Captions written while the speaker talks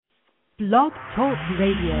Blog Talk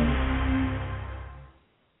Radio.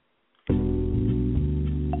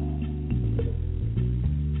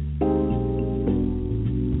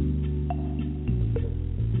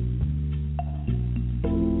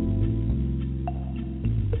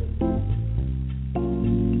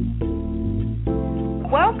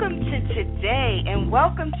 Welcome to today, and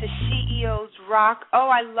welcome to SheEO's Rock. Oh,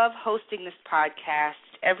 I love hosting this podcast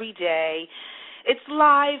every day. It's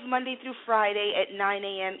live Monday through Friday at 9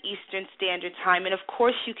 a.m. Eastern Standard Time, and of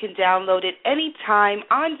course you can download it anytime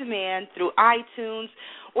on demand through iTunes,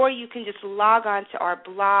 or you can just log on to our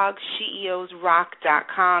blog,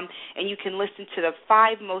 SheEOsRock.com, and you can listen to the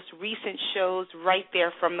 5 most recent shows right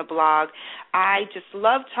there from the blog. I just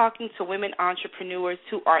love talking to women entrepreneurs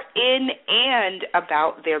who are in and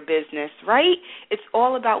about their business, right? It's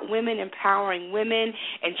all about women empowering women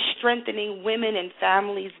and strengthening women and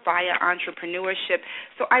families via entrepreneurship.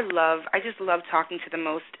 So I just love talking to the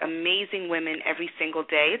most amazing women every single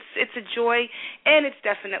day. It's a joy, and it's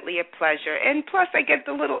definitely a pleasure. And plus I get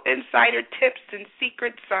the little insider tips and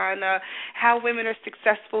secrets on how women are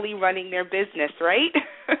successfully running their business, right?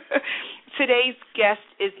 Today's guest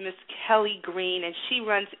is Miss Kelly Green, and she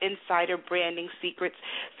runs Insider Branding Secrets.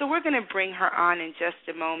 So we're going to bring her on in just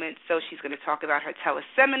a moment. So she's going to talk about her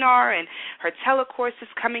teleseminar and her telecourse is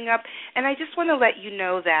coming up. And I just want to let you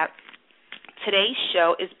know that today's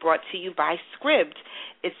show is brought to you by Scribd.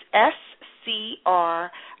 It's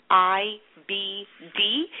SCRIBD,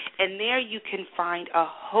 and there you can find a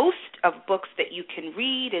host of books that you can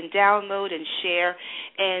read and download and share.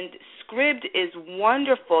 And Scribd is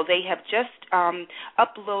wonderful. They have just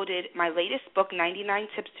uploaded my latest book, 99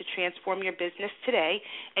 Tips to Transform Your Business Today,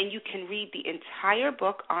 and you can read the entire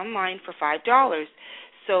book online for $5.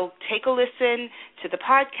 So take a listen to the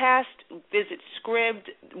podcast, visit Scribd,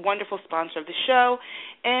 wonderful sponsor of the show,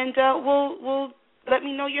 and we'll let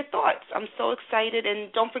me know your thoughts. I'm so excited,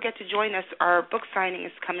 and don't forget to join us. Our book signing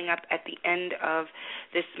is coming up at the end of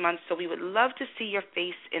this month, so we would love to see your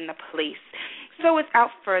face in the place. So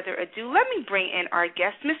without further ado, let me bring in our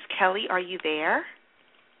guest. Miss Kelly, are you there?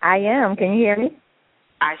 I am. Can you hear me?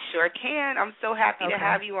 I sure can. I'm so happy to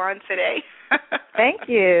have you on today. Thank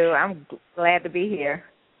you. I'm glad to be here.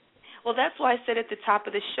 Well, that's why I said at the top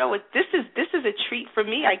of the show, this is a treat for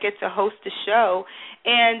me. I get to host a show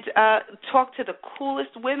and talk to the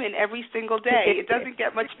coolest women every single day. It doesn't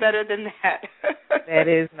get much better than that. That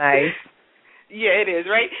is nice. Yeah, it is,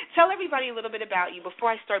 right? Tell everybody a little bit about you before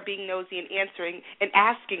I start being nosy and answering and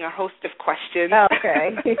asking a host of questions.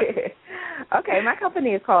 Okay. Okay, my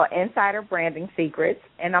company is called Insider Branding Secrets,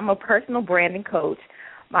 and I'm a personal branding coach.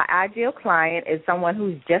 My ideal client is someone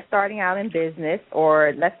who's just starting out in business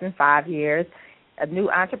or less than 5 years, a new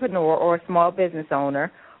entrepreneur or a small business owner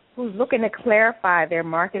who's looking to clarify their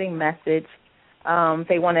marketing message.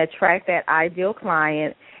 They want to attract that ideal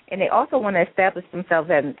client, and they also want to establish themselves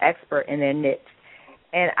as an expert in their niche.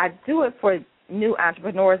 And I do it for new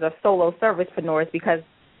entrepreneurs or solo servicepreneurs because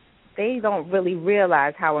they don't really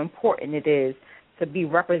realize how important it is to be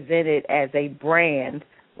represented as a brand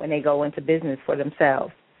when they go into business for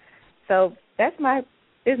themselves. So that's my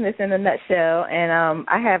business in a nutshell, and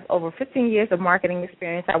I have over 15 years of marketing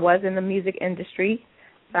experience. I was in the music industry.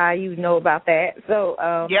 You know about that. So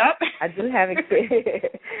yep. I do have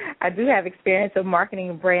experience of marketing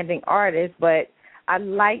and branding artists, but I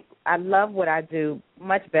love what I do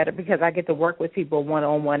much better because I get to work with people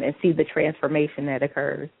one-on-one and see the transformation that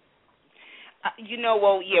occurs. We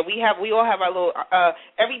all have our little,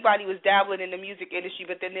 everybody was dabbling in the music industry,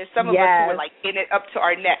 but then there's some of us who were like in it up to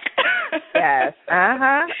our neck. Yes.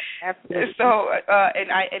 Absolutely. So,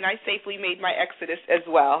 and I safely made my exodus as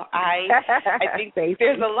well. I think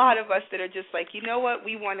there's a lot of us that are just like, you know what,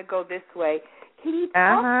 we want to go this way. Can you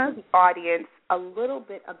talk to the audience a little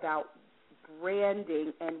bit about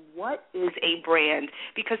branding and what is a brand?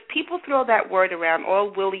 Because people throw that word around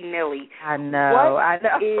all willy-nilly. I know.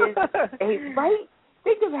 Is a, right?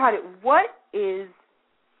 Think about it. What is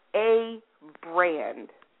a brand?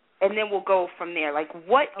 And then we'll go from there. Like,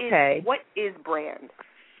 what is brand?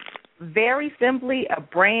 Very simply, a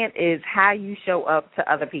brand is how you show up to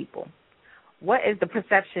other people. What is the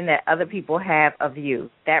perception that other people have of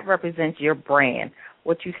you? That represents your brand,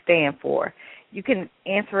 what you stand for. You can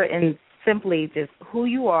answer it in simply just who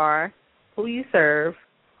you are, who you serve,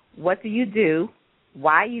 what do you do,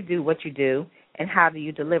 why you do what you do, and how do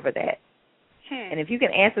you deliver that. And if you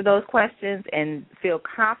can answer those questions and feel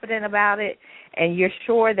confident about it and you're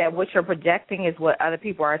sure that what you're projecting is what other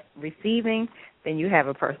people are receiving, then you have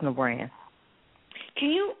a personal brand. Can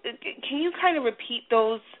you kind of repeat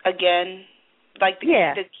those again, like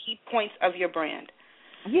the key points of your brand?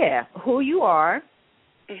 Yeah, who you are,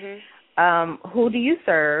 Who do you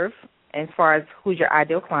serve as far as who's your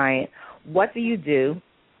ideal client? What do you do?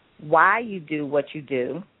 Why you do what you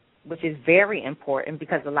do, which is very important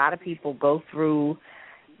because a lot of people go through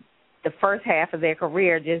the first half of their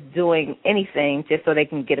career just doing anything just so they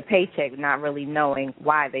can get a paycheck, not really knowing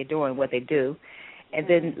why they're doing what they do. And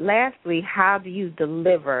then lastly, how do you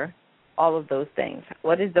deliver all of those things?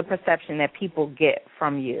 What is the perception that people get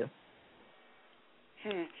from you?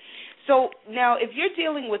 So now if you're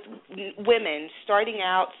dealing with women starting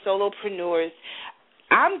out, solopreneurs,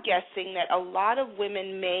 I'm guessing that a lot of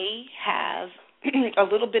women may have a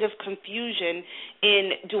little bit of confusion in,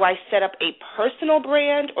 do I set up a personal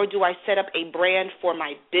brand or do I set up a brand for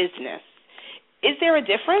my business? Is there a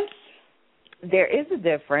difference? There is a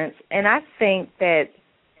difference, and I think that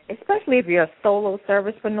especially if you're a solo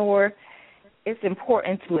servicepreneur, it's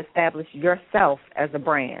important to establish yourself as a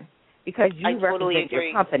brand because you represent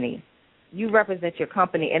your company. You represent your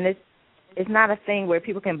company, and it's not a thing where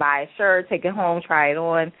people can buy a shirt, take it home, try it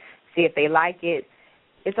on, see if they like it.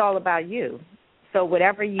 It's all about you. So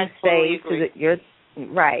whatever you say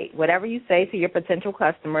whatever you say to your potential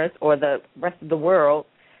customers or the rest of the world,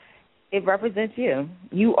 it represents you.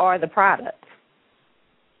 You are the product.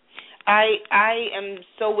 I am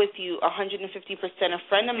so with you 150%. A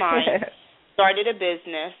friend of mine started a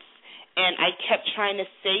business, and I kept trying to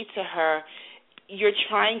say to her, you're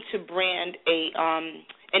trying to brand an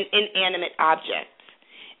inanimate object.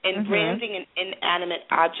 And branding an inanimate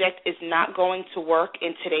object is not going to work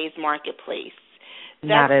in today's marketplace.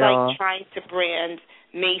 That's like all. Trying to brand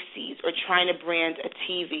Macy's or trying to brand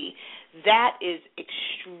a TV. That is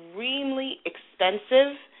extremely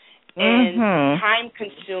expensive and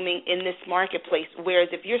time-consuming in this marketplace, whereas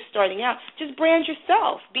if you're starting out, just brand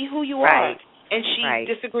yourself. Be who you are. And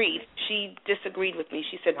she disagreed. She disagreed with me.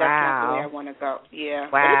 She said, that's not the way I want to go. Yeah. Wow.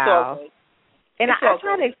 But it's all good. And I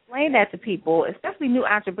try to explain that to people, especially new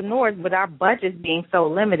entrepreneurs, with our budgets being so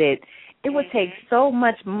limited, it would take so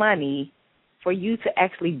much money for you to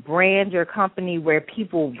actually brand your company where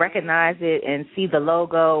people recognize it and see the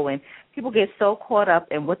logo, and people get so caught up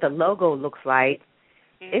in what the logo looks like.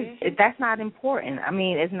 That's not important. I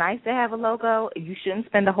mean, it's nice to have a logo. You shouldn't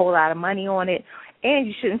spend a whole lot of money on it, and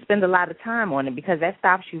you shouldn't spend a lot of time on it because that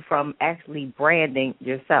stops you from actually branding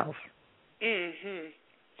yourself.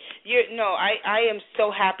 I am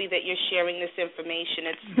so happy that you're sharing this information.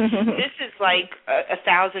 This is like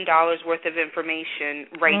 $1,000 worth of information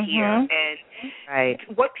right here. And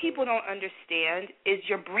what people don't understand is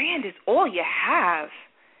your brand is all you have.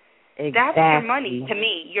 Exactly. That's your money to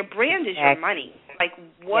me. Your brand is your money. Like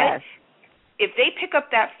what if they pick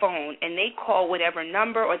up that phone and they call whatever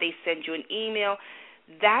number or they send you an email,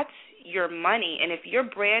 that's your money. And if your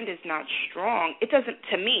brand is not strong, it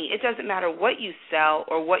doesn't matter what you sell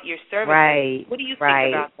or what your service is. What do you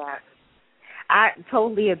think about that? I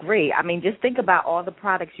totally agree. I mean, just think about all the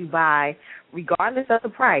products you buy, regardless of the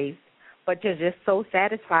price, but you're just so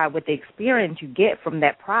satisfied with the experience you get from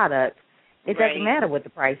that product, it doesn't matter what the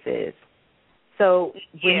price is. So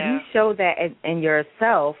when you show that in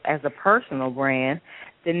yourself as a personal brand,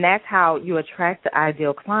 then that's how you attract the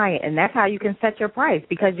ideal client, and that's how you can set your price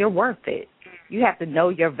because you're worth it. You have to know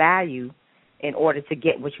your value in order to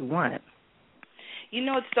get what you want. You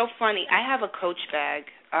know, it's so funny. I have a Coach bag.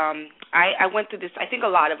 I went through this. I think a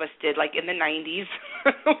lot of us did, like in the 90s.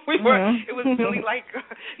 It was really like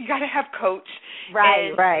you got to have Coach.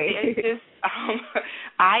 Right. It's just,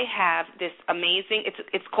 I have this amazing.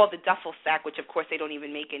 It's called the duffel sack, which of course they don't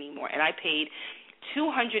even make anymore. And I paid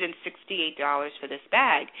 $268 for this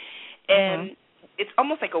bag, and it's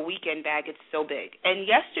almost like a weekend bag. It's so big. And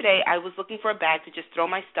yesterday I was looking for a bag to just throw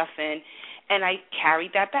my stuff in, and I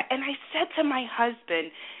carried that bag. And I said to my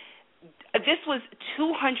husband, this was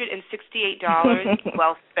 $268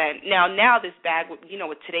 well spent. Now this bag, with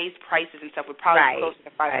today's prices and stuff, would probably be closer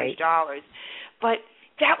to $500. But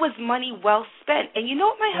that was money well spent. And you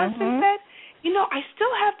know what my husband said? I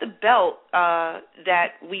still have the belt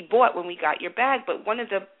that we bought when we got your bag, but one of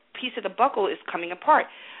the piece of the buckle is coming apart.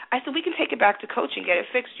 I said, we can take it back to Coach and get it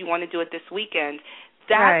fixed. You want to do it this weekend?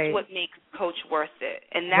 That's what makes Coach worth it.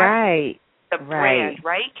 And that's the brand,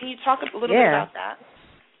 right? Can you talk a little bit about that?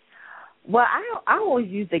 Well, I always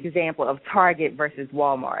use the example of Target versus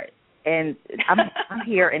Walmart. And I'm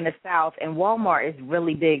here in the South, and Walmart is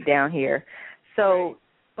really big down here. So,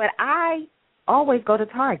 but I always go to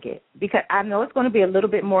Target because I know it's going to be a little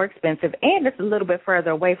bit more expensive and it's a little bit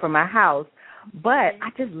further away from my house. But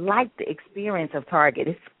I just like the experience of Target.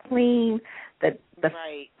 It's clean. The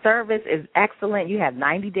service is excellent. You have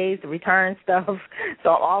 90 days to return stuff, so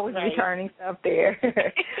I'm always returning stuff there.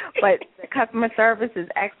 But the customer service is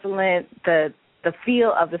excellent. The the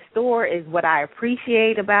feel of the store is what I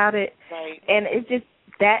appreciate about it. Right. And it's just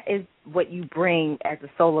that is what you bring as a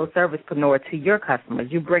solo servicepreneur to your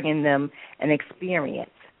customers. You're bringing them an experience,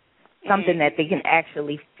 something that they can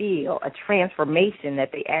actually feel, a transformation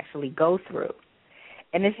that they actually go through.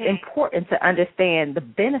 And it's important to understand the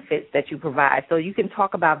benefits that you provide so you can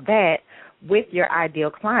talk about that with your ideal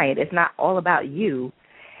client. It's not all about you.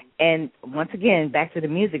 And once again, back to the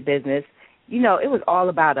music business, you know, it was all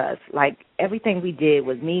about us. Like, everything we did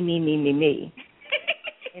was me, me, me, me, me.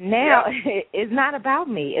 And now it's not about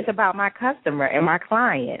me. It's about my customer and my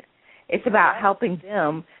client. It's about helping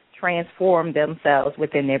them transform themselves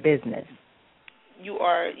within their business. You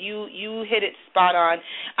hit it spot on.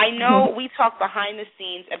 I know we talk behind the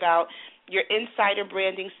scenes about your insider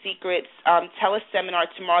branding secrets teleseminar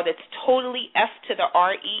tomorrow that's totally F to the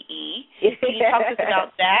REE. Can you talk to us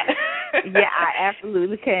about that? Yeah, I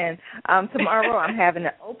absolutely can. Tomorrow I'm having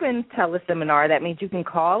an open teleseminar. That means you can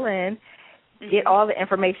call in, get all the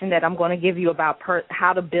information that I'm going to give you about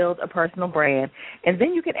how to build a personal brand, and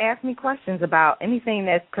then you can ask me questions about anything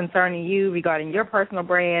that's concerning you regarding your personal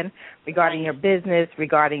brand, regarding your business,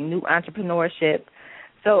 regarding new entrepreneurship.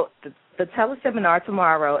 So the teleseminar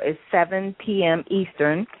tomorrow is 7 p.m.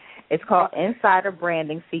 Eastern. It's called Insider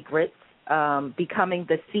Branding Secrets, Becoming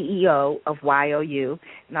the CEO of YOU.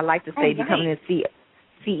 And I like to say becoming the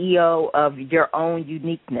CEO of your own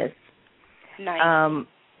uniqueness. Nice.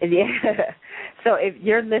 Yeah. So if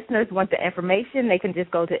your listeners want the information, they can just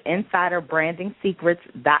go to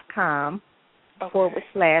insiderbrandingsecrets.com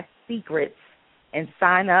 /secrets and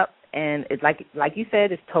sign up. And it's like you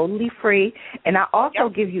said, it's totally free. And I also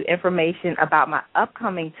give you information about my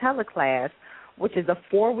upcoming teleclass, which is a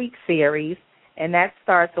 4-week series, and that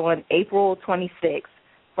starts on April 26th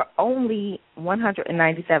for only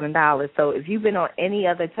 $197. So if you've been on any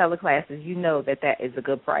other teleclasses, you know that is a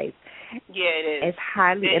good price. Yeah, it is. It's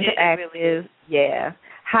highly interactive. It really is.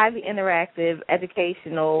 Highly interactive,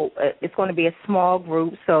 educational. It's going to be a small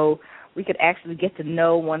group, so we could actually get to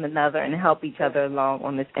know one another and help each other along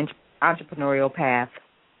on this entrepreneurial path.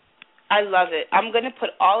 I love it. I'm going to put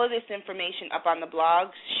all of this information up on the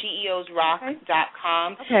blog,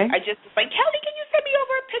 SheEOsRock.com. Okay. I just was like, Kelly, can you send me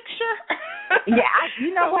over a picture?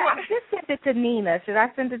 You know what? I just sent it to Nina. Should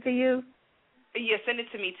I send it to you? Yeah, send it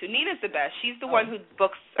to me, too. Nina's the best. She's the one who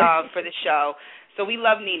books for the show. So we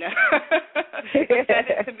love Nina. Send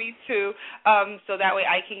it to me, too, so that way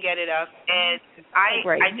I can get it up. And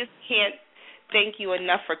I just can't thank you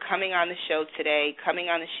enough for coming on the show today, coming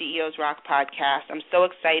on the SheEO's Rock podcast. I'm so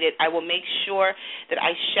excited. I will make sure that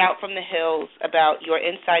I shout from the hills about your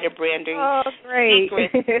insider branding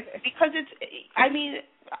secrets because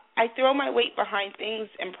I throw my weight behind things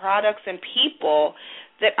and products and people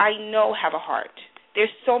that I know have a heart. There's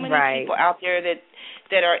so many people out there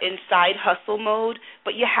that are in side hustle mode,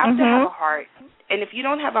 but you have to have a heart. And if you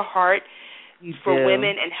don't have a heart for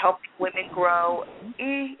women and helping women grow,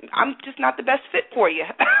 I'm just not the best fit for you.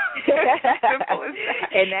 Simple as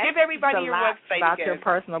that. And that's give everybody your website about again. Your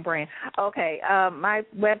personal brand. Okay, my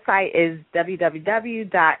website is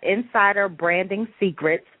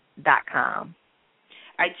www.insiderbrandingsecrets.com.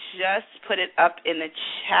 I just put it up in the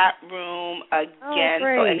chat room again,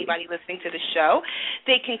 so anybody listening to the show,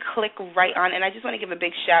 they can click right on. And I just want to give a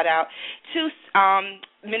big shout-out to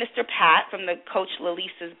Minister Pat from the Coach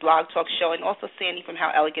Lalisa's Blog Talk Show and also Sandy from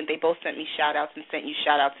How Elegant. They both sent me shout-outs and sent you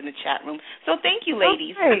shout-outs in the chat room. So thank you,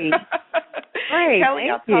 ladies. Great. Kelly,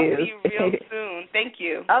 I'll talk to you real soon. Thank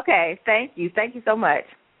you. Okay, thank you. Thank you so much.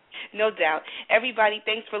 No doubt. Everybody,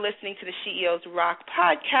 thanks for listening to the SheEO's Rock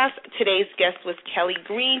podcast. Today's guest was Kelly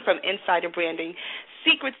Green from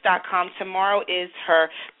InsiderBrandingSecrets.com. Tomorrow is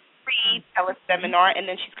her free teleseminar, and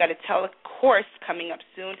then she's got a telecourse coming up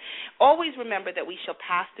soon. Always remember that we shall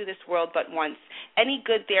pass through this world but once. Any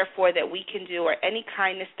good, therefore, that we can do or any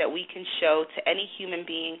kindness that we can show to any human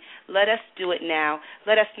being, let us do it now.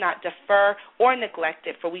 Let us not defer or neglect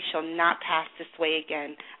it, for we shall not pass this way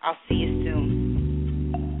again. I'll see you